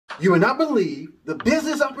You will not believe the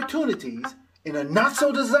business opportunities in a not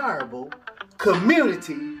so desirable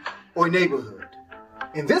community or neighborhood.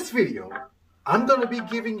 In this video, I'm going to be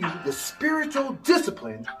giving you the spiritual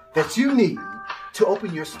discipline that you need to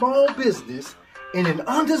open your small business in an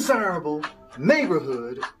undesirable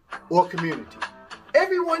neighborhood or community.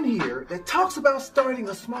 Everyone here that talks about starting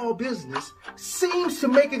a small business seems to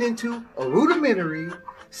make it into a rudimentary,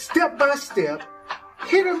 step-by-step,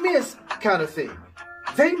 hit-or-miss kind of thing.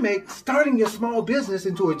 They make starting your small business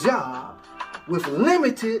into a job with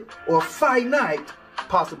limited or finite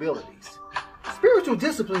possibilities. Spiritual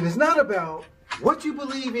discipline is not about what you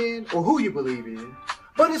believe in or who you believe in,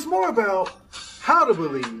 but it's more about how to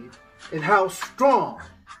believe and how strong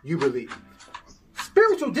you believe.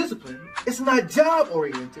 Spiritual discipline is not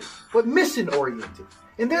job-oriented, but mission-oriented.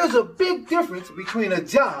 And there's a big difference between a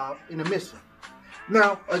job and a mission.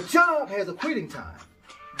 Now, a job has a quitting time,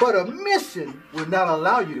 but a mission will not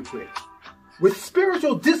allow you to quit. With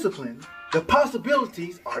spiritual discipline, the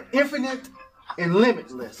possibilities are infinite and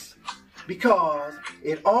limitless because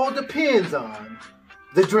it all depends on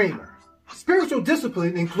the dreamer. Spiritual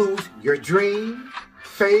discipline includes your dream,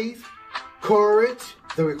 faith, courage,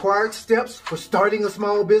 the required steps for starting a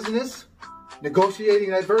small business,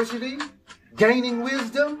 negotiating adversity, gaining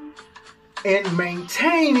wisdom, and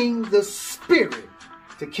maintaining the spirit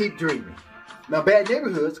to keep dreaming. Now, bad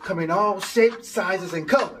neighborhoods come in all shapes, sizes, and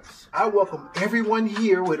colors. I welcome everyone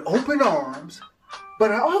here with open arms, but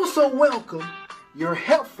I also welcome your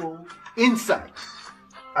helpful insight.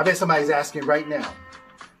 I bet somebody's asking right now,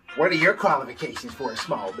 what are your qualifications for a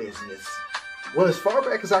small business? Well, as far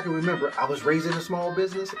back as I can remember, I was raised in a small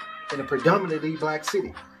business in a predominantly black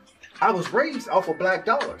city. I was raised off of black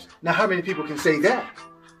dollars. Now, how many people can say that?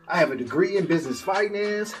 I have a degree in business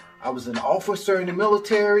finance. I was an officer in the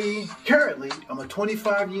military. Currently, I'm a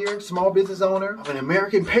 25-year small business owner. I'm an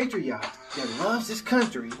American patriot that loves this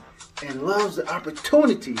country and loves the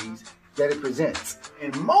opportunities that it presents.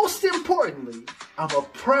 And most importantly, I'm a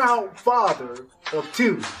proud father of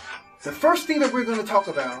two. The first thing that we're going to talk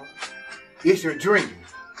about is your dream.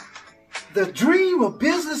 The dream of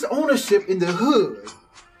business ownership in the hood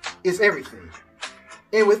is everything.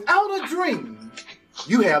 And without a dream,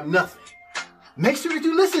 you have nothing. Make sure that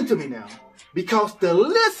you listen to me now, because the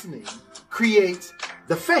listening creates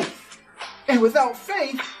the faith. And without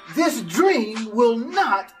faith, this dream will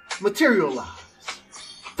not materialize.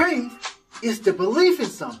 Faith is the belief in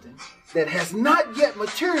something that has not yet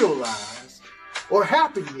materialized or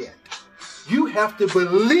happened yet. You have to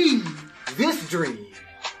believe this dream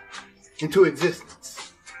into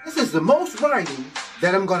existence. This is the most writing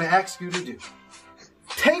that I'm going to ask you to do.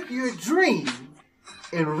 Take your dream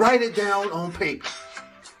and write it down on paper.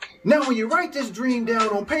 Now, when you write this dream down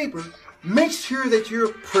on paper, make sure that you're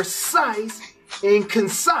precise and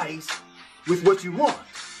concise with what you want.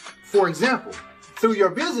 For example, through your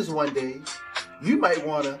business one day, you might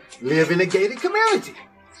want to live in a gated community.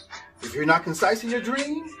 If you're not concise in your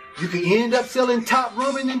dream, you can end up selling top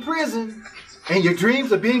rooming in prison, and your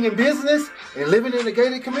dreams of being in business and living in a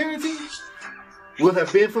gated community will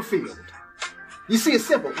have been fulfilled. You see, it's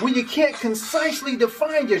simple. When you can't concisely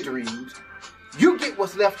define your dreams, you get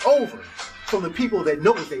what's left over from the people that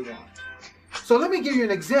know what they want. So let me give you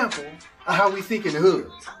an example of how we think in the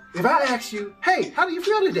hood. If I ask you, hey, how do you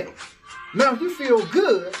feel today? Now, if you feel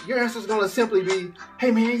good, your answer is going to simply be,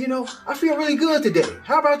 hey man, I feel really good today.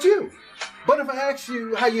 How about you? But if I ask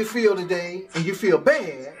you how you feel today and you feel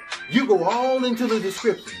bad, you go all into the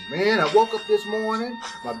description. Man, I woke up this morning,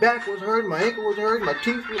 my back was hurting, my ankle was hurting, my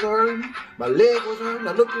teeth was hurting, my leg was hurting,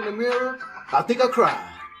 I looked in the mirror, I think I cried.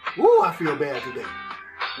 Ooh, I feel bad today.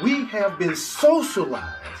 We have been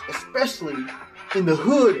socialized, especially in the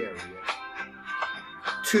hood area,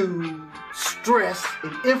 to stress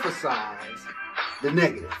and emphasize the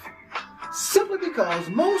negative. Simply because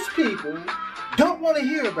most people don't want to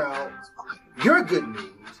hear about your good news.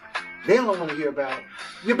 They don't want to hear about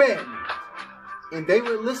your bad news. And they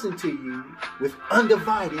will listen to you with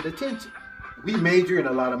undivided attention. We major in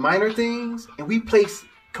a lot of minor things, and we place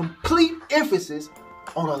complete emphasis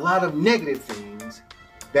on a lot of negative things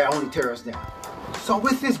that only tear us down. So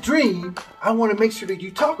with this dream, I want to make sure that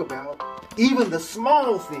you talk about even the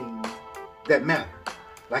small things that matter,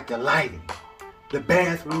 like the lighting, the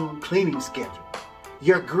bathroom cleaning schedule,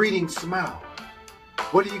 your greeting smile.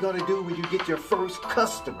 What are you going to do when you get your first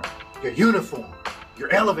customer? Your uniform,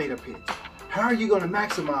 your elevator pitch. How are you going to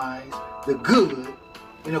maximize the good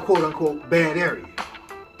in a quote-unquote bad area?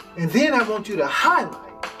 And then I want you to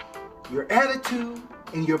highlight your attitude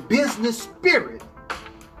and your business spirit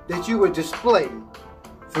that you would display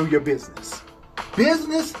through your business.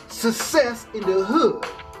 Business success in the hood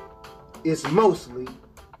is mostly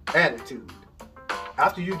attitude.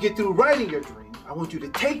 After you get through writing your dream, I want you to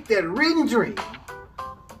take that written dream,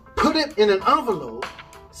 put it in an envelope,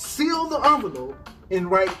 seal the envelope, and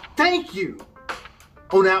write thank you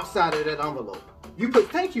on the outside of that envelope. You put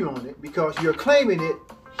thank you on it because you're claiming it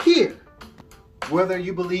here. Whether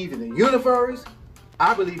you believe in the universe,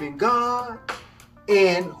 I believe in God,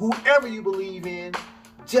 and whoever you believe in,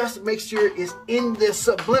 just make sure it's in the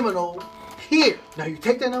subliminal here. Now you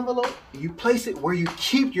take that envelope, you place it where you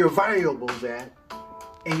keep your valuables at,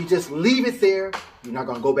 and you just leave it there. You're not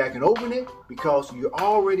going to go back and open it because you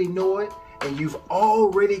already know it and you've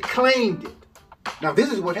already claimed it. Now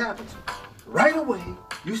this is what happens. Right away,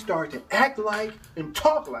 you start to act like and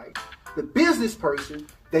talk like the business person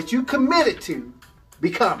that you committed to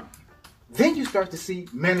becoming. Then you start to see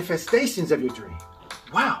manifestations of your dream.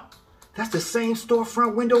 Wow, that's the same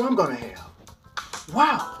storefront window I'm going to have.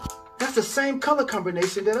 Wow, that's the same color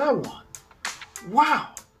combination that I want. Wow,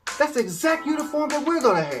 that's the exact uniform that we're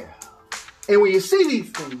going to have. And when you see these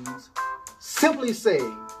things, simply say,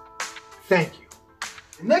 thank you.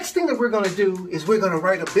 The next thing that we're going to do is we're going to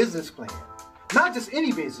write a business plan. Not just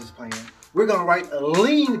any business plan, we're going to write a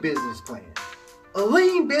lean business plan. A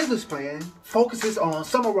lean business plan focuses on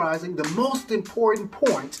summarizing the most important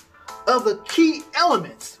points of the key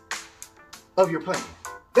elements of your plan.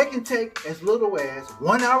 They can take as little as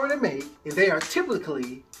 1 hour to make, and they are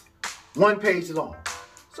typically 1 page long.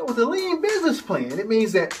 So with a lean business plan, it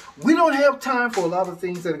means that we don't have time for a lot of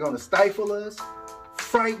things that are going to stifle us,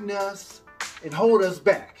 frighten us, and hold us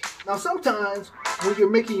back. Now sometimes when you're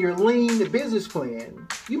making your lean business plan,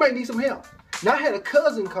 you might need some help. Now I had a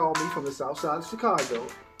cousin call me from the south side of Chicago,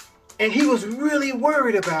 and he was really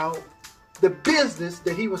worried about the business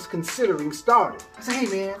that he was considering starting. I said, hey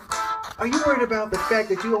man, are you worried about the fact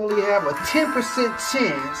that you only have a 10%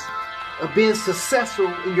 chance of being successful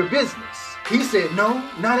in your business? He said, no,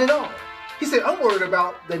 not at all. He said, I'm worried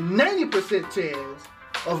about the 90% chance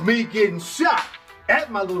of me getting shot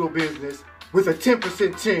at my little business with a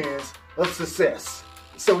 10% chance of success.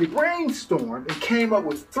 So we brainstormed and came up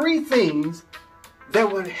with 3 things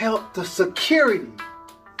that would help the security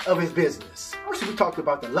of his business. First, we talked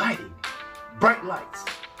about the lighting, bright lights.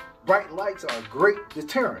 Bright lights are a great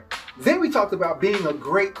deterrent. Then we talked about being a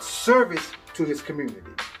great service to his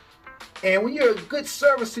community. And when you're a good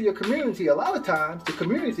service to your community, a lot of times the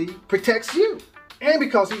community protects you. And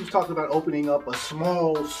because he was talking about opening up a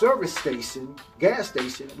small service station, gas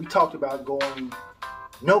station, we talked about going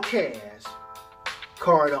no cash,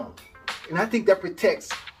 card only. And I think that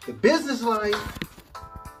protects the business life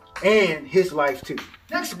and his life too.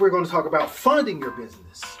 Next, we're going to talk about funding your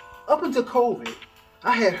business. Up until COVID,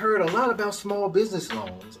 I had heard a lot about small business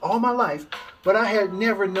loans all my life, but I had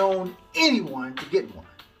never known anyone to get one.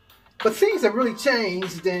 But things have really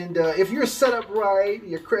changed, and if you're set up right,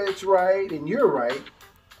 your credit's right, and you're right,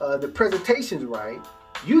 the presentation's right,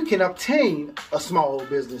 you can obtain a small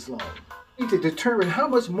business loan. You need to determine how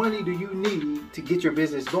much money do you need to get your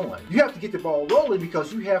business going. You have to get the ball rolling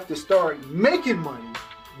because you have to start making money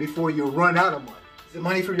before you run out of money. Is the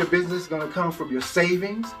money for your business going to come from your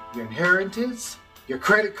savings, your inheritance, your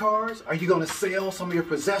credit cards? Are you going to sell some of your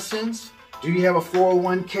possessions? Do you have a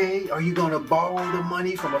 401k? Are you going to borrow the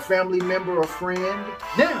money from a family member or friend?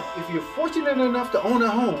 Now, if you're fortunate enough to own a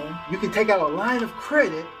home, you can take out a line of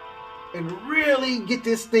credit and really get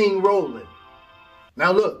this thing rolling.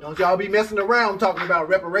 Now look, don't y'all be messing around talking about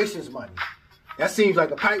reparations money. That seems like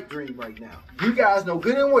a pipe dream right now. You guys know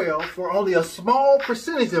good and well, for only a small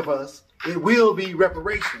percentage of us, it will be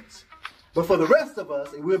reparations. But for the rest of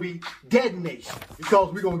us, it will be detonation,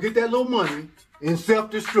 because we're going to get that little money and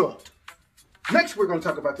self-destruct. Next, we're going to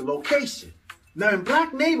talk about the location. Now, in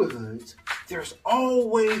black neighborhoods, there's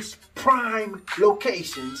always prime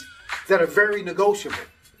locations that are very negotiable.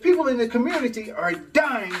 People in the community are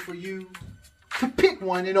dying for you to pick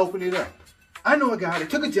one and open it up. I know a guy that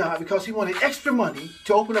took a job because he wanted extra money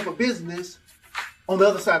to open up a business on the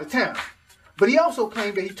other side of town. But he also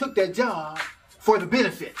claimed that he took that job for the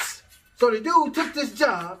benefits. So the dude took this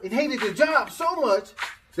job and hated the job so much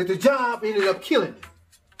that the job ended up killing him.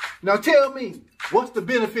 Now tell me, what's the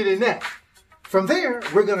benefit in that? From there,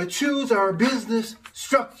 we're going to choose our business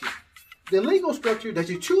structure. The legal structure that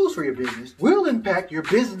you choose for your business will impact your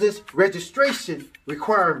business registration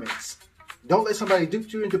requirements. Don't let somebody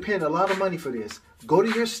dupe you into paying a lot of money for this. Go to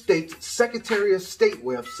your state's Secretary of State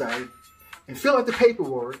website and fill out the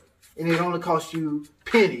paperwork, and it only costs you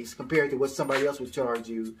pennies compared to what somebody else would charge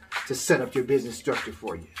you to set up your business structure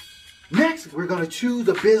for you. Next, we're going to choose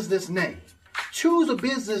a business name. Choose a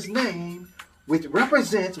business name which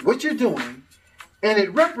represents what you're doing, and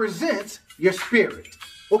it represents your spirit.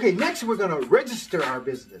 Okay, next we're going to register our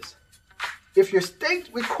business. If your state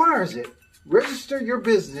requires it, register your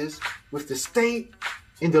business with the state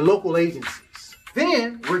and the local agencies.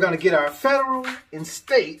 Then we're going to get our federal and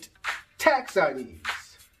state tax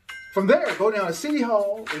IDs. From there, go down to City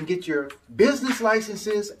Hall and get your business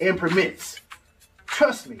licenses and permits.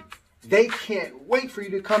 Trust me, they can't wait for you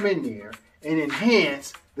to come in there and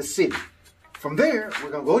enhance the city. From there,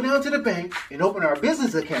 we're going to go down to the bank and open our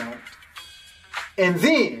business account, and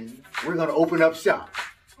then we're going to open up shop.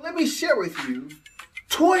 Let me share with you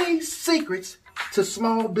 20 secrets to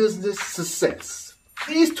small business success.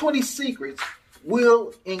 These 20 secrets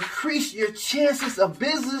will increase your chances of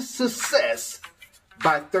business success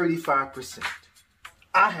by 35%.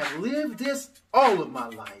 I have lived this all of my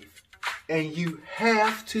life, and you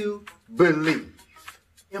have to believe.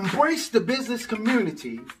 Embrace the business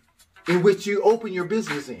community in which you open your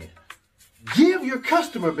business in. Give your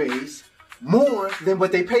customer base more than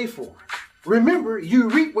what they pay for. Remember, you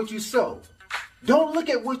reap what you sow. Don't look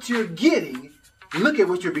at what you're getting, look at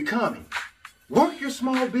what you're becoming. Work your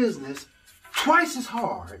small business twice as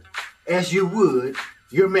hard as you would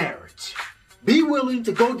your marriage. Be willing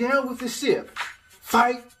to go down with the ship.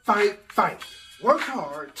 Fight, fight, fight. Work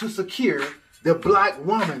hard to secure the Black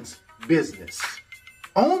woman's business.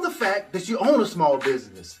 Own the fact that you own a small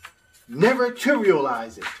business. Never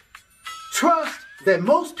trivialize it. Trust that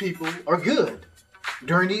most people are good.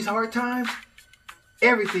 During these hard times,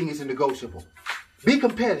 everything is negotiable. Be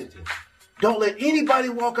competitive. Don't let anybody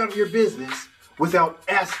walk out of your business without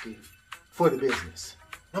asking for the business.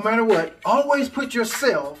 No matter what, always put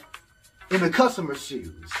yourself in the customer's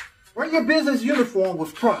shoes. Wear your business uniform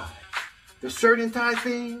with pride. The shirt and tie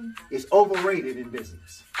thing is overrated in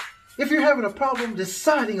business. If you're having a problem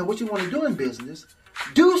deciding on what you want to do in business,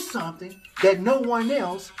 do something that no one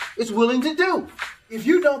else is willing to do. If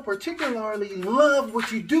you don't particularly love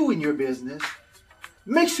what you do in your business,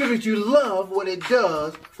 make sure that you love what it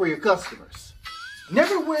does for your customers.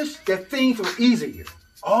 Never wish that things were easier.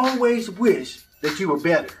 Always wish that you were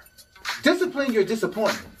better. Discipline your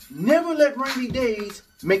disappointment. Never let rainy days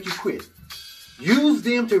make you quit. Use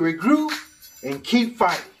them to regroup and keep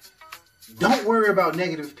fighting. Don't worry about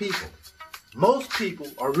negative people. Most people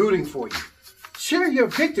are rooting for you. Share your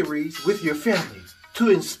victories with your family to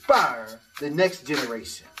inspire the next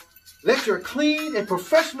generation. Let your clean and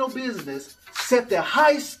professional business set the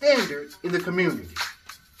high standard in the community.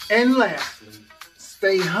 And lastly,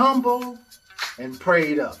 stay humble and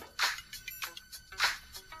prayed up.